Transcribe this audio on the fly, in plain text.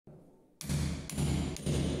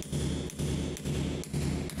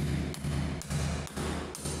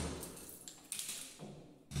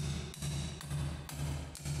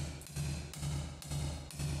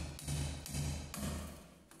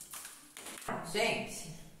Gente,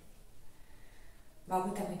 o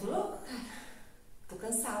bagulho tá muito louco, cara. Tô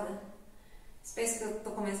cansada. Você pensa que eu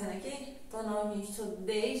tô começando aqui? Tô não, gente. Tô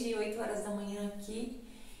desde 8 horas da manhã aqui.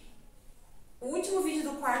 O último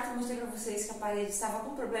vídeo do quarto eu mostrei pra vocês que a parede estava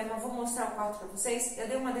com problema. Eu vou mostrar o quarto pra vocês. Eu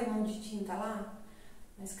dei uma demão de tinta lá.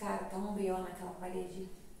 Mas, cara, tá um B.O. naquela parede.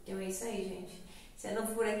 Então é isso aí, gente. Se é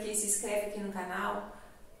novo por aqui, se inscreve aqui no canal.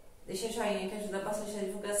 Deixa joinha que ajuda bastante na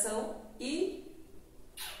divulgação. E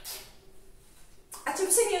ative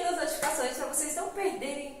o sininho das notificações pra vocês não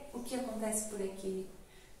perderem o que acontece por aqui.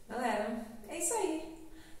 Galera, é isso aí.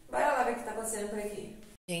 Bora lá ver o que tá acontecendo por aqui.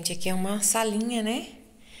 Gente, aqui é uma salinha, né?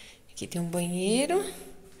 Aqui tem um banheiro.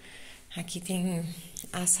 Aqui tem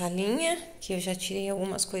a salinha, que eu já tirei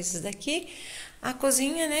algumas coisas daqui. A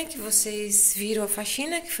cozinha, né, que vocês viram a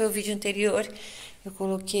faxina, que foi o vídeo anterior. Eu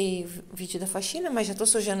coloquei o vídeo da faxina, mas já tô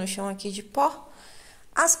sujando o chão aqui de pó.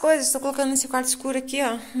 As coisas, estou colocando nesse quarto escuro aqui,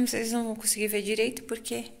 ó. Vocês não vão conseguir ver direito,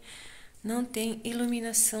 porque não tem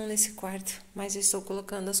iluminação nesse quarto. Mas eu estou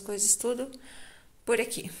colocando as coisas tudo por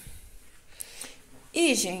aqui.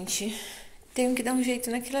 E, gente, tenho que dar um jeito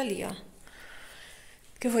naquilo ali, ó.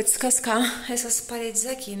 Que eu vou descascar essas paredes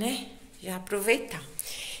aqui, né? Já aproveitar.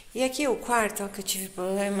 E aqui o quarto, ó, que eu tive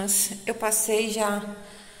problemas. Eu passei já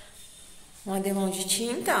uma demão de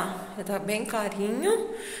tinta, ó, já tá bem clarinho.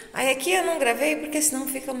 Aí aqui eu não gravei porque senão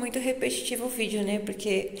fica muito repetitivo o vídeo, né?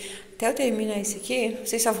 Porque até eu terminar isso aqui,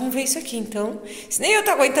 vocês só vão ver isso aqui, então. Se nem eu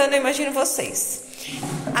tô aguentando, eu imagino vocês.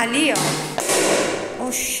 Ali, ó.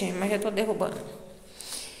 Oxi, mas já tô derrubando.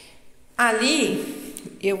 Ali,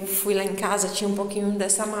 eu fui lá em casa, tinha um pouquinho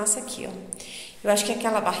dessa massa aqui, ó. Eu acho que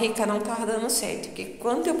aquela barrica não tava dando certo, porque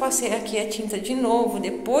quando eu passei aqui a tinta de novo,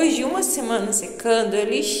 depois de uma semana secando, eu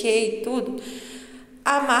lixei tudo,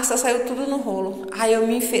 a massa saiu tudo no rolo. Aí eu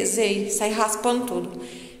me enfezei, saí raspando tudo.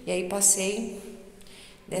 E aí passei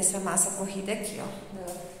dessa massa corrida aqui, ó,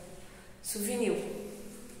 da Souvenir.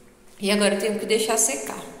 E agora eu tenho que deixar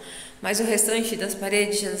secar. Mas o restante das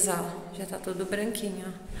paredes já tá tudo branquinho,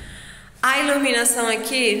 ó. A iluminação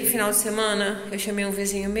aqui, no final de semana, eu chamei um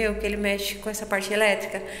vizinho meu que ele mexe com essa parte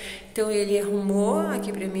elétrica. Então ele arrumou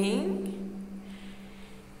aqui pra mim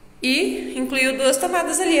e incluiu 2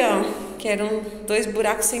 tomadas ali, ó, que eram 2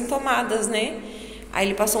 buracos sem tomadas, né? Aí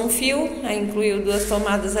ele passou um fio, aí incluiu 2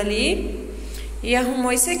 tomadas ali e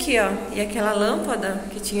arrumou isso aqui, ó. E aquela lâmpada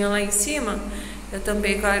que tinha lá em cima, eu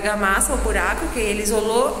tampei com a argamassa o buraco, que ele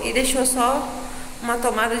isolou e deixou só uma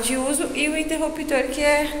tomada de uso e o interruptor que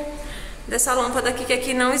é dessa lâmpada aqui, que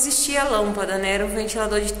aqui não existia lâmpada, né? Era um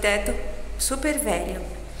ventilador de teto super velho.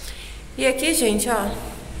 E aqui, gente, ó,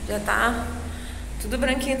 já tá tudo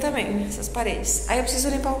branquinho também, essas paredes. Aí eu preciso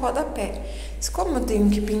limpar o rodapé. Mas como eu tenho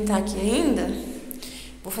que pintar aqui ainda,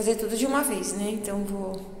 vou fazer tudo de uma vez, né? Então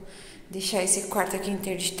vou deixar esse quarto aqui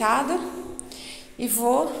interditado e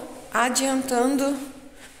vou adiantando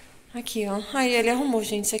aqui, ó. Aí ele arrumou,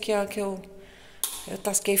 gente, isso aqui, ó, que eu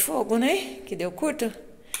tasquei fogo, né? Que deu curto.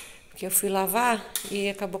 Que eu fui lavar e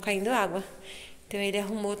acabou caindo água. Então ele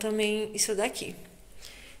arrumou também isso daqui.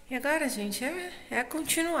 E agora, gente, é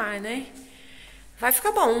continuar, né? Vai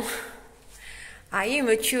ficar bom. Aí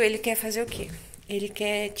meu tio, ele quer fazer o quê? Ele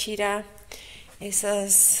quer tirar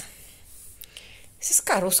esses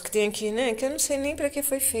caroços que tem aqui, né? Que eu não sei nem pra que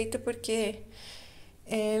foi feito, porque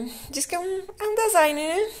diz que é um design,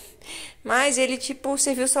 né? Mas ele, tipo,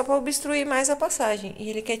 serviu só pra obstruir mais a passagem. E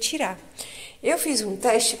ele quer tirar. Eu fiz um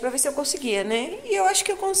teste pra ver se eu conseguia, né? E eu acho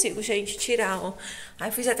que eu consigo, gente, tirar, ó. Aí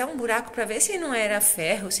eu fiz até um buraco pra ver se não era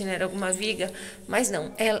ferro, se não era alguma viga. Mas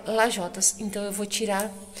não, é lajotas. Então eu vou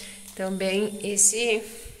tirar também esses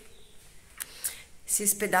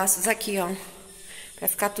pedaços aqui, ó. Pra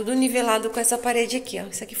ficar tudo nivelado com essa parede aqui, ó.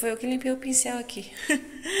 Isso aqui foi eu que limpei o pincel aqui.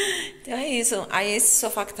 Então é isso. Aí esse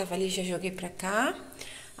sofá que tava ali, já joguei pra cá.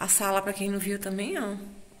 A sala, pra quem não viu também, ó.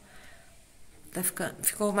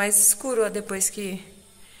 Ficou mais escuro, ó, depois que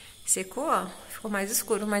secou, ó. Ficou mais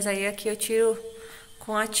escuro, mas aí aqui eu tiro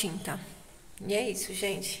com a tinta. E é isso,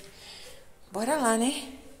 gente. Bora lá,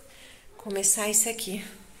 né? Começar isso aqui.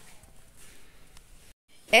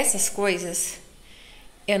 Essas coisas,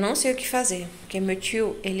 eu não sei o que fazer. Porque meu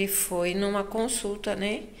tio, ele foi numa consulta,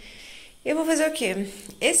 né? Eu vou fazer o quê?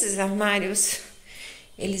 Esses armários,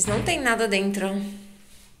 eles não tem nada dentro, ó.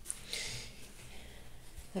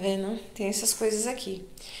 Tá vendo? Tem essas coisas aqui.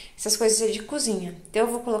 Essas coisas é de cozinha. Então, eu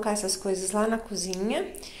vou colocar essas coisas lá na cozinha,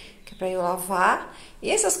 que é pra eu lavar. E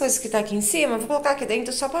essas coisas que tá aqui em cima, eu vou colocar aqui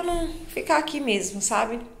dentro só pra não ficar aqui mesmo,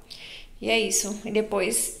 sabe? E é isso. E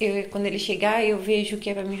depois, quando ele chegar, eu vejo o que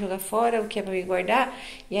é pra me jogar fora, o que é pra me guardar.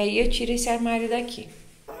 E aí, eu tiro esse armário daqui.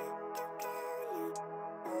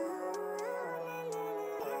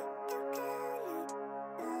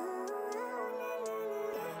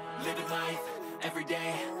 Living life, every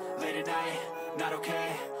day, late at night, not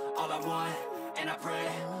okay. All I want, and I pray,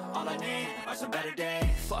 all I need are some better days.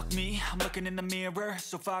 Fuck me, I'm looking in the mirror,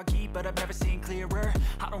 so foggy, but I've never seen clearer.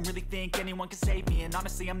 I don't really think anyone can save me, and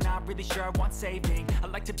honestly I'm not really sure I want saving. I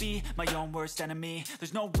like to be my own worst enemy.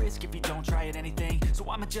 There's no risk if you don't try at anything, so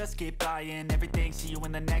I'ma just keep buying everything. See you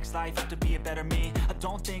in the next life, have to be a better me. I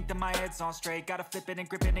don't think that my head's on straight, gotta flip it and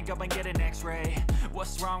grip it and go and get an x-ray.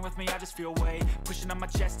 What's wrong with me? I just feel weight pushing on my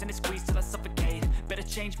chest and it squeezes till I suffocate. Better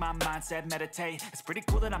change my mindset, meditate. It's pretty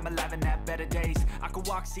cool that I'm alive and have better days. I could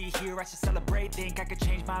walk, see, hear, I should celebrate. Think I could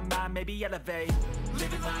change my mind, maybe elevate.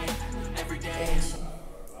 Living life, every day.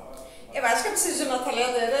 Eu acho que eu preciso de uma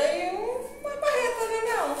talhadeira e uma marreta, né,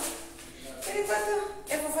 não? Por enquanto,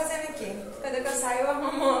 eu vou fazendo aqui. Quando eu saio, eu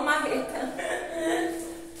arrumo uma marreta.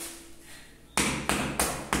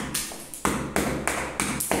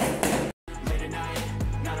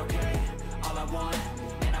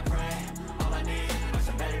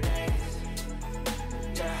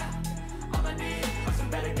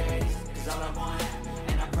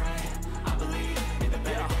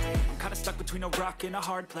 Between a rock and a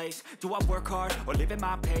hard place. Do I work hard or live at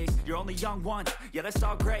my pace? You're only young once, yeah, that's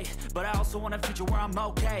all great, but I also want a future where I'm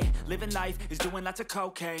okay. Living life is doing lots of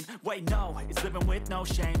cocaine. Wait, no, it's living with no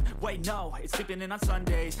shame. Wait, no, it's sleeping in on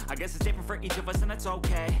Sundays. I guess it's different for each of us and that's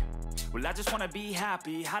okay. Well, I just wanna be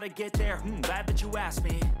happy. How to get there? Glad that you asked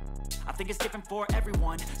me. I think it's different for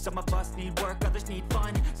everyone. Some of us need work, others need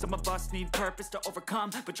fun. Some of us need purpose to overcome.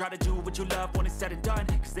 But try to do what you love when it's said and done,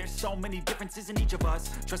 cause there's so many differences in each of us.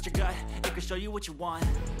 Trust your gut, it can show you what you want.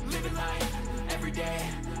 Living life, every day,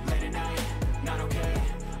 late at night, not okay.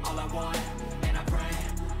 All I want, and I pray,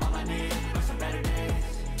 all I need are some better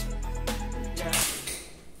days. Yeah.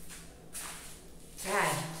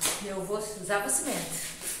 Cara, eu vou usar o cimento.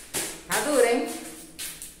 Tá duro, hein?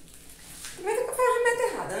 Primeiro que eu faço de meta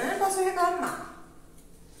errada, né? Não posso reclamar.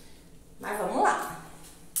 Mas vamos lá.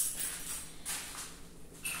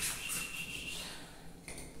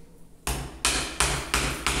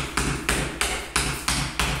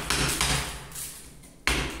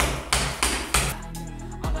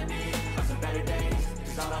 All I need are some better days.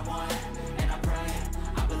 Cause all I want, and I pray,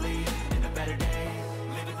 I believe in the better days.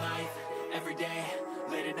 Living life, every day,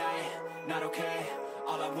 late at night, not okay.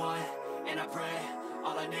 All I want, and I pray,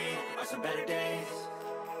 all I need are some better days.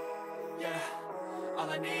 Yeah, all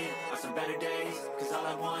I need are some better days. Cause all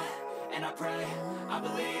I want, and I pray, I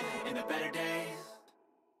believe in the better days.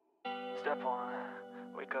 Step 1,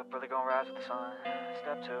 wake up early, gonna rise with the sun.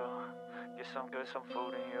 Step 2, get some good, some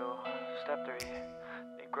food in you. Step 3,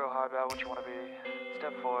 think real hard about what you wanna be.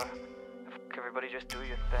 Step 4, everybody just do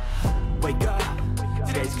your thing. Wake up,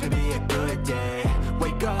 today's gonna be a good day.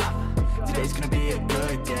 Wake up, today's gonna be a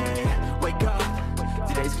good day. Wake up,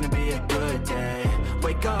 today's gonna be a good day.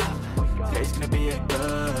 Wake up, today's gonna be a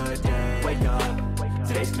good day. Wake up,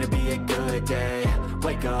 today's gonna be a good day.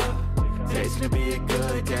 Wake up, today's gonna be a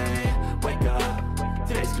good day. Wake up,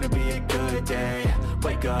 today's gonna be a good day.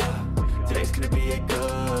 Wake up, today's gonna be a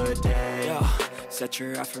good day. Yo. Set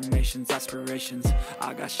your affirmations, aspirations.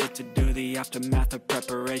 I got shit to do, the aftermath of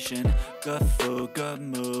preparation. Good food, good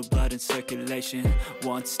mood, blood in circulation.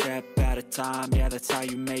 One step at a time, yeah, that's how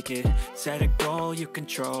you make it. Set a goal you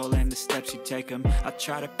control and the steps you take them. I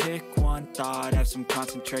try to pick one thought, have some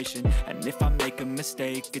concentration. And if I make a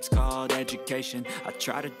mistake, it's called education. I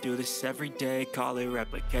try to do this every day, call it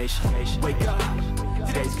replication. Wake up,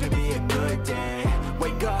 today's gonna be a good day.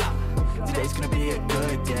 Wake up, today's gonna be a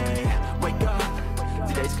good day. Wake up,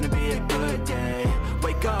 today's gonna be a good day.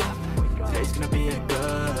 Wake up, today's gonna be a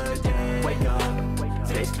good day. Wake up,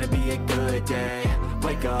 today's gonna be a good day.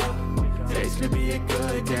 Wake up, today's gonna be a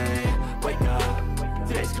good day. Wake up,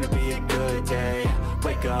 today's gonna be a good day.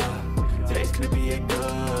 Wake up, today's gonna be a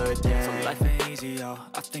good day. So life ain't easy, yo,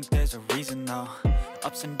 I think there's a reason though.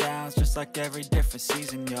 Ups and downs, just like every different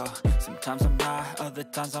season, yo. Sometimes I'm high, other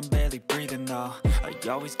times I'm barely breathing, though. I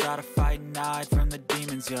always gotta fight and hide from the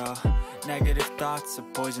demons, yo. Negative thoughts are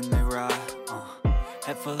poison, they rot.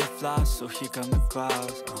 Head full of flies, so here come the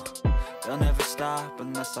clouds. They'll never stop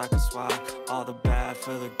unless I can swap all the bad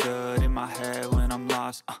for the good in my head when I'm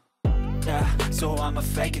lost. Yeah, so I'ma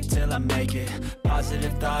fake it till I make it.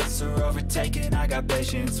 Positive thoughts are overtaken, I got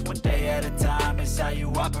patience. One day at a time is how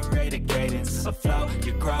you operate a cadence. A flow,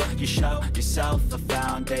 you grow, you show yourself a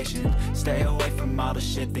foundation. Stay away from all the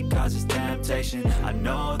shit that causes temptation. I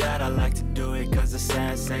know that I like to do it cause it's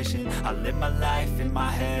sensation. I live my life in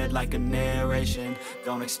my head like a narration.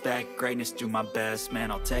 Don't expect greatness, do my best,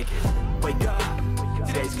 man, I'll take it. Wake up,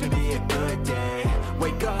 today's gonna be a good day.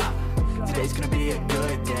 Wake up, today's gonna be a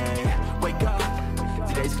good day. Wake up,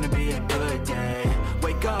 today's gonna be a good day.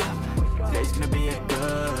 Wake up,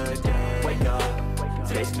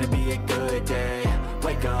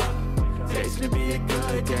 gonna be a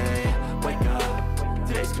good day. Wake up,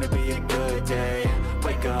 today's gonna be a good day.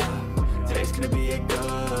 Wake up, today's gonna be a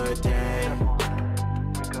good day.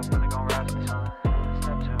 Wake up, really gonna rise with the sun.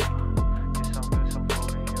 Step 2, get some good, some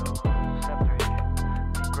food in you. Step 3,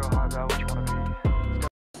 think real hard about what you wanna be.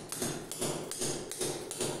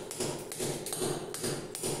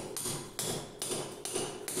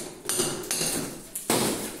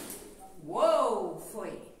 Uou,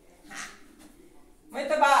 foi. Muito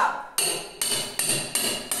bom.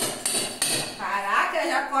 Caraca,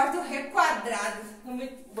 já corto requadrado.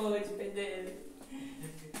 Muito boa de pedreiro.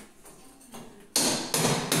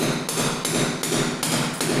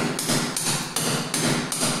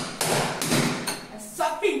 É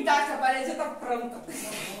só pintar que a parede já tá pronta. Vai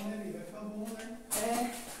ficar bom,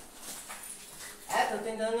 né? Tô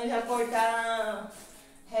tentando já cortar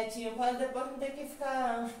retinho para depois não ter que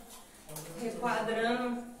ficar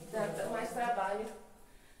requadrando. Dá mais trabalho.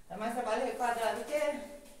 Dá mais trabalho requadrar do que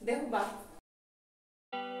derrubar.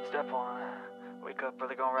 Step 1, wake up,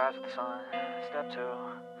 really gonna rise with the sun. Step 2,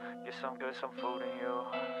 get some good, some food in you.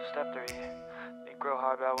 Step 3, think real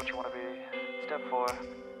hard about what you wanna be. Step 4,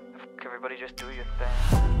 everybody just do your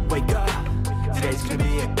thing. Wake up, today's gonna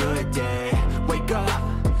be a good day. Wake up,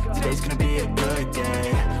 today's gonna be a good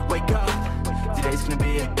day. Wake up, today's gonna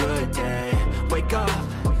be a good day. Wake up,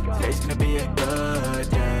 today's gonna be a good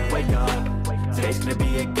day. Wake up, today's gonna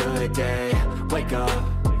be a good day. Wake up,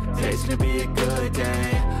 today's gonna be a good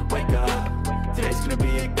day. Wake up, today's gonna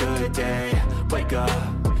be a good day. Wake up,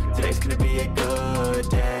 today's gonna be a good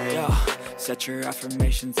day. Yo, set your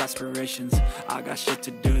affirmations, aspirations. I got shit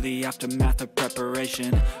to do, the aftermath of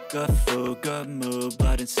preparation. Good food, good mood,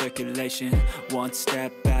 blood in circulation. One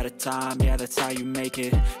step at a time, yeah, that's how you make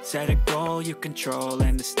it. Set a goal you control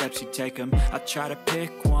and the steps you take them. I try to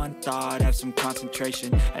pick one thought, have some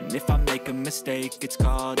concentration. And if I make a mistake, it's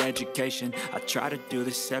called education. I try to do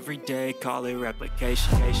this every day, call it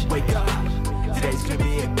replication. Wake up, today's gonna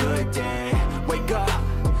be a good day. Wake up,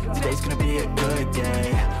 today's gonna be a good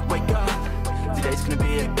day. Wake up, today's gonna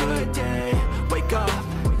be a good day. Wake up,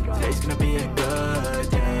 today's gonna be a good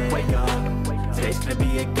day. Wake up, today's gonna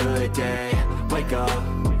be a good day. Wake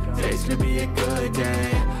up, today's gonna be a good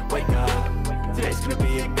day. Wake up, today's gonna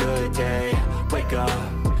be a good day. Wake up,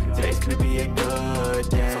 today's gonna be a good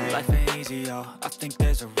day. So life ain't easy, yo, I think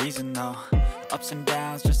there's a reason though. Ups and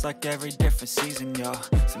downs, just like every different season, yo.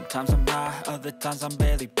 Sometimes I'm high, other times I'm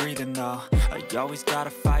barely breathing, though. You always gotta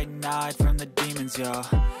fight and hide from the demons, yo.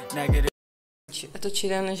 Negative. Eu tô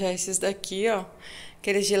tirando já esses daqui, ó.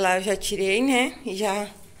 Aqueles de lá eu já tirei, né? E já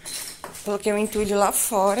coloquei o entulho lá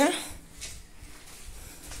fora.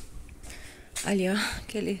 Ali, ó.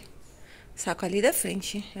 Aquele saco ali da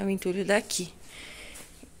frente. É o entulho daqui.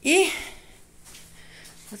 E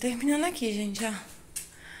vou terminando aqui, gente, ó.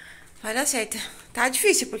 Vai dar certo. Tá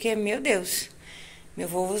difícil, porque, meu Deus. Eu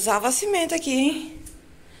vou usar o cimento aqui, hein?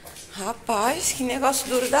 Rapaz, que negócio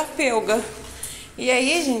duro da pelga. E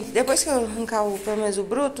aí, gente, depois que eu arrancar pelo menos o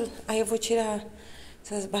bruto, aí eu vou tirar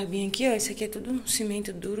essas barbinhas aqui, ó. Isso aqui é tudo um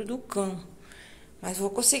cimento duro do cão. Mas vou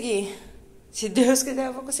conseguir. Se Deus quiser,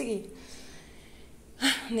 eu vou conseguir.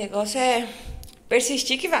 O negócio é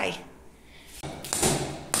persistir que vai.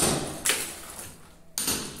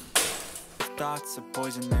 Thoughts of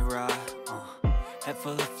poison they ride, head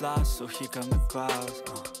full of flies, so here come the clouds,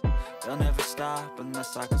 they'll never stop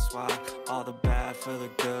unless I can swap all the bad for the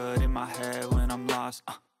good in my head when I'm lost,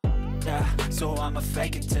 yeah, so I'ma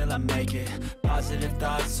fake it till I make it. Positive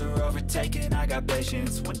thoughts are overtaken, I got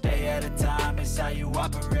patience. One day at a time is how you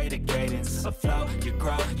operate a cadence. A flow, you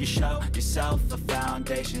grow, you show yourself a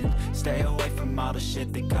foundation. Stay away from all the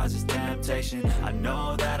shit that causes temptation. I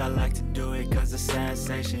know that I like to do it cause it's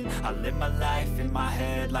sensation. I live my life in my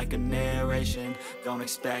head like a narration. Don't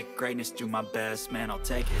expect greatness, do my best, man, I'll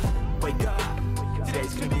take it. Wake up,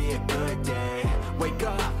 today's gonna be a good day. Wake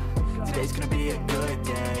up, today's gonna be a good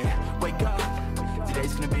day. Wake up,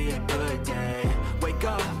 today's gonna be a good day. Wake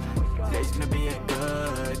up, today's gonna be a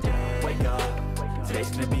good day. Wake up, today's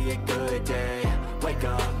gonna be a good day. Wake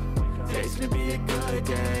up, today's gonna be a good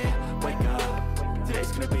day. Wake up,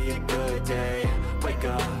 today's gonna be a good day. Wake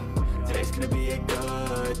up, today's gonna be a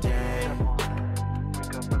good day.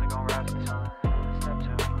 Wake up, really gonna rise with the sun. Step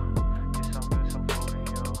 2, get some good, some food in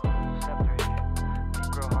you. Step 3,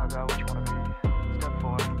 think real hard about what you wanna be. Step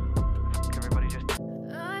 4, everybody just.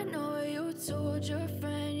 I know you told your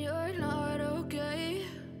friend you're not okay,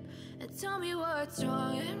 and tell me what's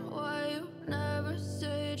wrong and why you never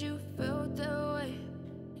said you felt that way.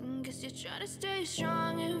 And guess you're trying to stay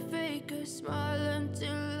strong and fake a smile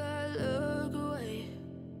until I look away.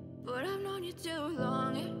 But I've known you too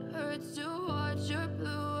long. It hurts to watch your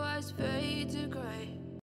blue eyes fade to gray.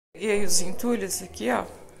 E aí os entulhos aqui, ó.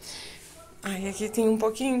 Aí aqui tem um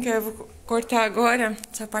pouquinho que eu vou cortar agora.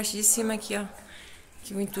 Essa parte de cima aqui, ó.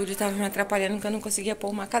 Que o entulho tava me atrapalhando, que eu não conseguia pôr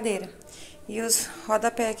uma cadeira. E os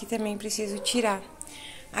rodapé aqui também preciso tirar.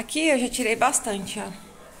 Aqui eu já tirei bastante, ó.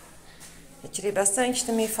 Já tirei bastante,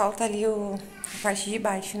 também falta ali a parte de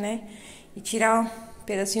baixo, né? E tirar um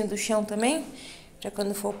pedacinho do chão também, pra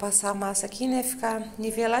quando for passar a massa aqui, né, ficar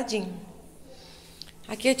niveladinho.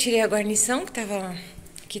 Aqui eu tirei a guarnição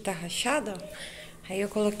que tá rachada, ó. Aí eu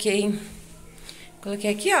coloquei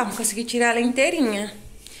aqui, ó, consegui tirar ela inteirinha.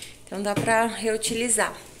 Então dá pra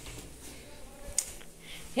reutilizar.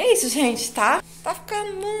 E é isso, gente, tá? Tá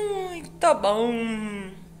ficando muito bom.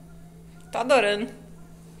 Tô adorando.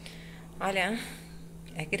 Olha,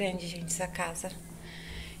 é grande, gente, essa casa.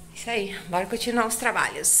 Isso aí, bora continuar os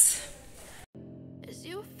trabalhos. As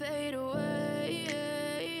you fade away,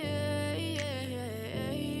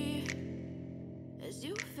 as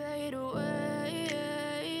you fade away.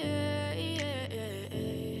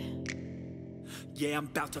 Yeah, I'm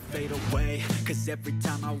about to fade away, cause every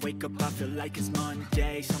time I wake up I feel like it's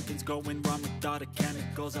Monday. Something's going wrong with all the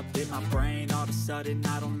chemicals up in my brain. All of a sudden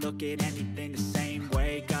I don't look at anything the same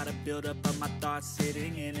way. Gotta build up of my thoughts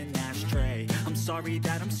sitting in an ashtray. I'm sorry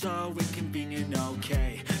that I'm so inconvenient,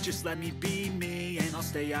 okay. Just let me be me and I'll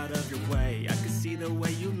stay out of your way. I can see the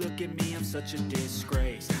way you look at me, I'm such a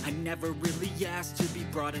disgrace. I never really asked to be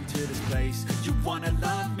brought into this place. You wanna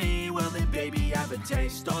love me? Well then baby I have a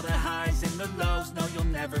taste. All the highs and the lows, no you'll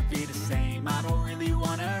never be the same. I don't really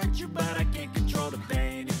wanna hurt you but I can't control the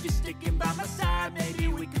pain. If you're sticking by my side, maybe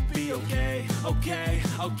we could be okay.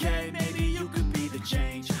 Okay, maybe you could be the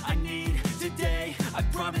change I need today. I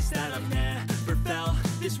promise that I've never felt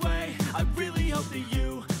this way. I really hope that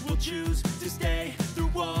you will choose to stay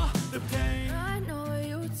through all the pain. I know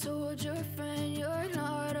you told your friend you're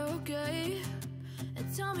not okay, and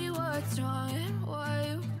tell me what's wrong and why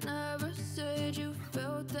you never said you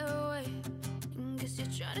felt that way. Guess you're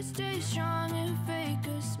trying to stay strong and fake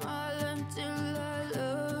a smile until I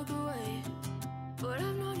look away. But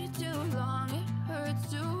I've known you too long, it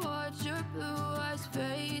hurts to watch your blue eyes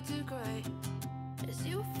fade to gray as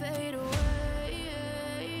you fade away,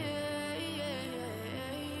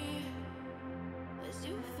 as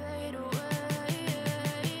you fade away,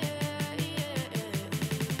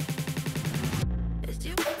 as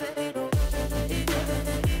you fade away.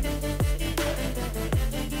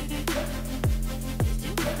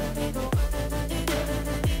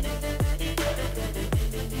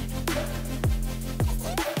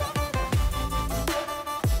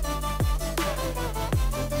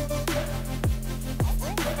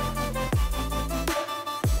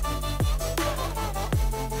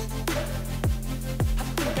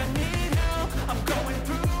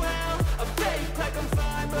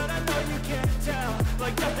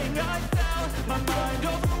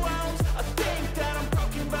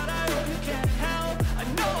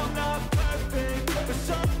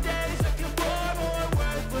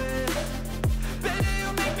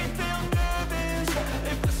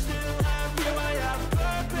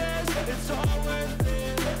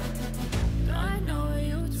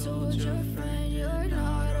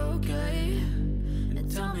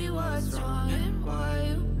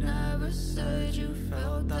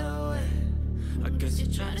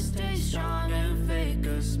 Trying to stay strong and fake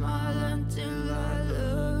a smile until I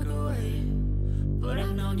look away. But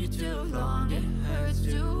I've known you too long, it hurts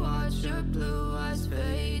to watch your blue eyes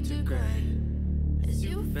fade to gray as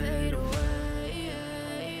you fade away,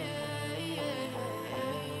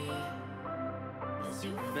 as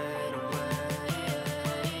you fade away,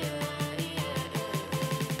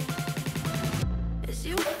 as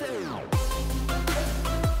you fade away.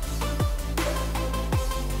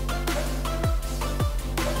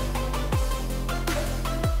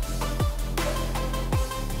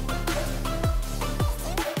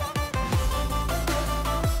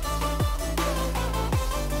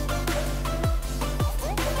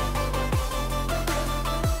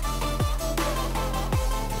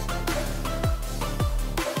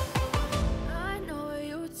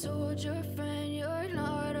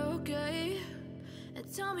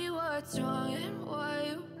 Tell me what's wrong and why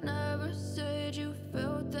you never said you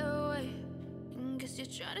felt that way. Guess you're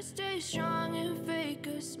trying to stay strong and fake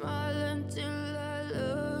a smile until I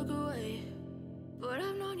look away. But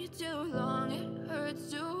I've known you too long, it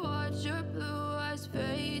hurts to watch your blue eyes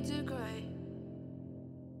fade to gray.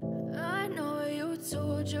 I know you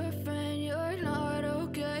told your friend you're not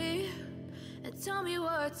okay, and tell me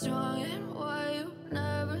what's wrong and why you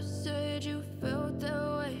never said you felt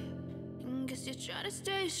that way. Guess you're trying Try to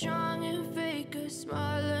stay strong and fake a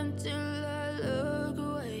smile until I look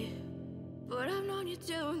away. But I've known you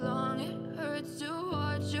too long, it hurts to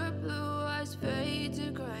watch your blue eyes fade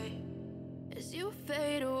to gray as you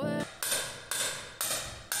fade away.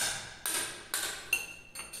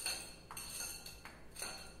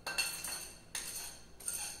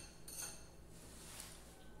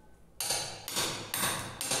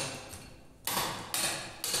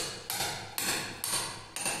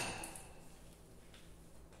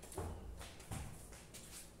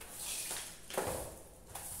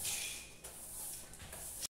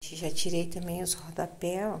 Já tirei também os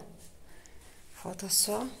rodapé, ó. Falta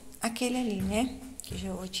só aquele ali, né? Que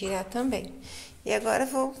já vou tirar também. E agora eu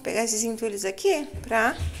vou pegar esses entulhos aqui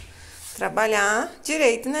pra trabalhar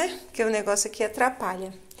direito, né? Porque o negócio aqui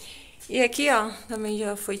atrapalha. E aqui, ó, também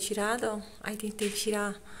já foi tirado, ó. Aí tentei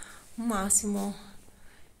tirar o máximo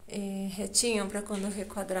retinho pra quando eu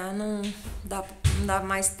requadrar não dá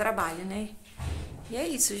mais trabalho, né? E é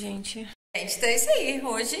isso, gente. Gente, então é isso aí.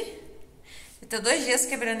 Hoje eu tô 2 dias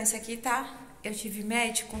quebrando isso aqui, tá? Eu tive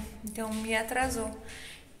médico, então me atrasou.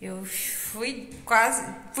 Eu fui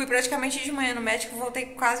praticamente de manhã no médico, voltei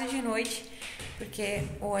quase de noite, porque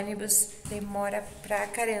o ônibus demora pra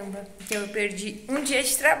caramba. Então eu perdi um dia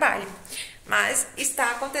de trabalho. Mas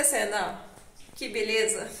está acontecendo, ó. Que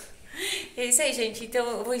beleza! É isso aí, gente. Então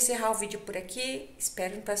eu vou encerrar o vídeo por aqui.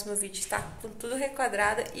 Espero no próximo vídeo estar com tudo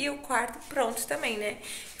requadrado e o quarto pronto também, né?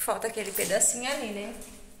 Falta aquele pedacinho ali, né?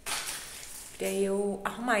 Pra eu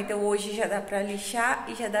arrumar. Então hoje já dá pra lixar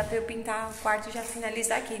e já dá pra eu pintar o quarto e já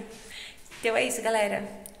finalizar aqui. Então é isso, galera.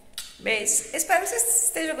 Beijo. Espero que vocês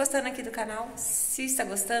estejam gostando aqui do canal. Se está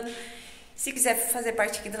gostando, se quiser fazer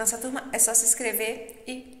parte aqui da nossa turma, é só se inscrever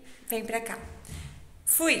e vem pra cá.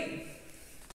 Fui!